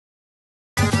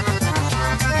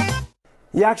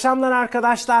İyi akşamlar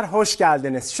arkadaşlar, hoş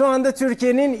geldiniz. Şu anda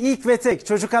Türkiye'nin ilk ve tek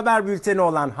çocuk haber bülteni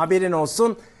olan Haberin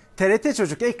Olsun TRT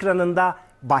Çocuk ekranında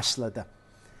başladı.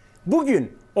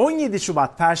 Bugün 17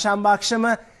 Şubat Perşembe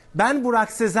akşamı, ben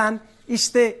Burak Sezen,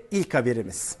 işte ilk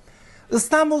haberimiz.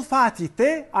 İstanbul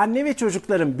Fatih'te anne ve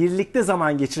çocukların birlikte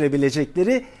zaman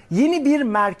geçirebilecekleri yeni bir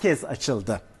merkez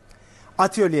açıldı.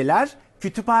 Atölyeler,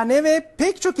 kütüphane ve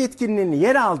pek çok etkinliğin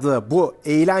yer aldığı bu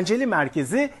eğlenceli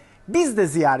merkezi biz de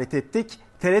ziyaret ettik.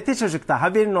 TRT Çocuk'ta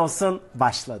Haberin Olsun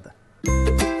başladı.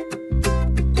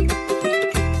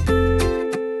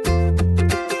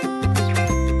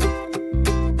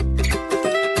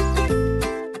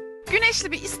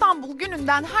 Güneşli bir İstanbul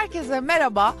gününden herkese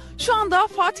merhaba. Şu anda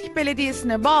Fatih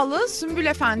Belediyesi'ne bağlı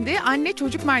Sümbülefendi Anne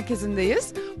Çocuk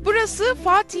Merkezi'ndeyiz. Burası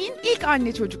Fatih'in ilk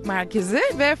anne çocuk merkezi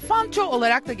ve Fanço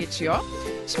olarak da geçiyor.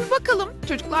 Şimdi bakalım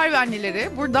çocuklar ve anneleri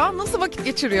burada nasıl vakit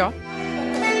geçiriyor?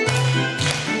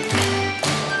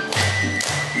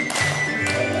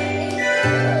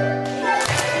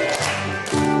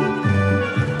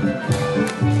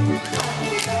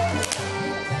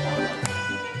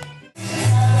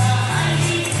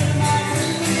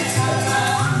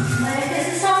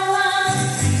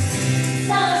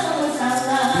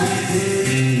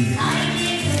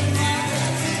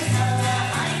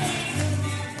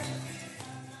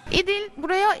 İdil,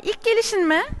 buraya ilk gelişin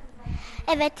mi?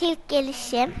 Evet, ilk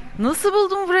gelişim. Nasıl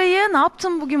buldun burayı? Ne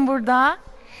yaptın bugün burada?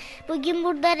 Bugün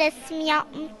burada resim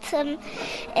yaptım,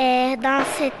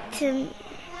 dans ettim,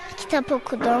 kitap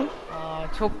okudum.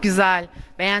 Çok güzel.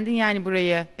 Beğendin yani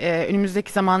burayı.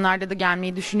 Önümüzdeki zamanlarda da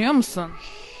gelmeyi düşünüyor musun?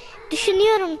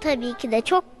 Düşünüyorum tabii ki de.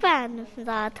 Çok beğendim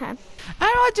zaten.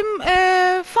 Erva'cığım,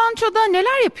 Fanço'da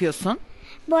neler yapıyorsun?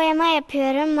 Boyama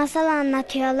yapıyorum, masal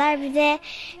anlatıyorlar. Bir de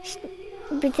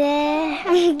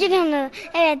gülüyorum.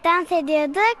 Evet, dans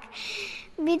ediyorduk.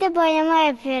 Bir de boyama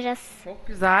yapıyoruz. Çok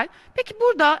güzel. Peki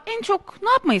burada en çok ne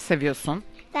yapmayı seviyorsun?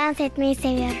 Dans etmeyi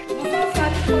seviyorum.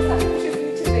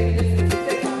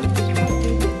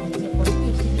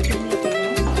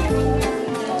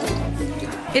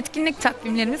 Etkinlik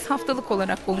takvimlerimiz haftalık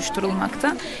olarak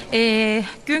oluşturulmakta.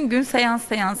 Gün gün,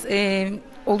 seans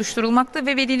oluşturulmakta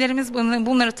ve velilerimiz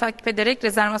bunları takip ederek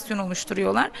rezervasyon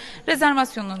oluşturuyorlar.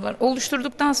 Rezervasyonları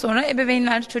oluşturduktan sonra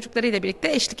ebeveynler çocuklarıyla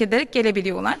birlikte eşlik ederek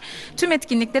gelebiliyorlar. Tüm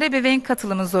etkinliklere ebeveyn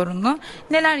katılımı zorunlu.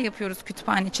 Neler yapıyoruz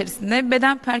kütüphane içerisinde?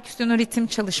 Beden perküsyonu ritim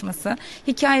çalışması,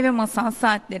 hikaye ve masal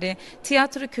saatleri,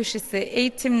 tiyatro köşesi,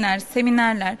 eğitimler,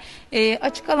 seminerler,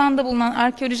 açık alanda bulunan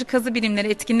arkeoloji kazı bilimleri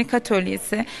etkinlik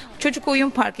atölyesi, çocuk oyun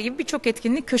parkı gibi birçok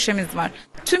etkinlik köşemiz var.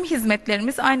 Tüm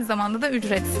hizmetlerimiz aynı zamanda da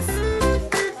ücretsiz.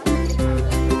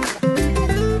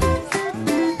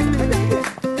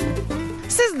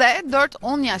 Siz de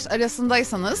 4-10 yaş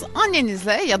arasındaysanız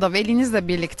annenizle ya da velinizle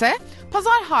birlikte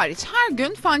pazar hariç her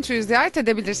gün Fanço'yu ziyaret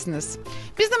edebilirsiniz.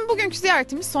 Bizim bugünkü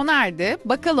ziyaretimiz sona erdi.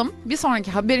 Bakalım bir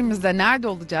sonraki haberimizde nerede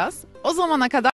olacağız? O zamana kadar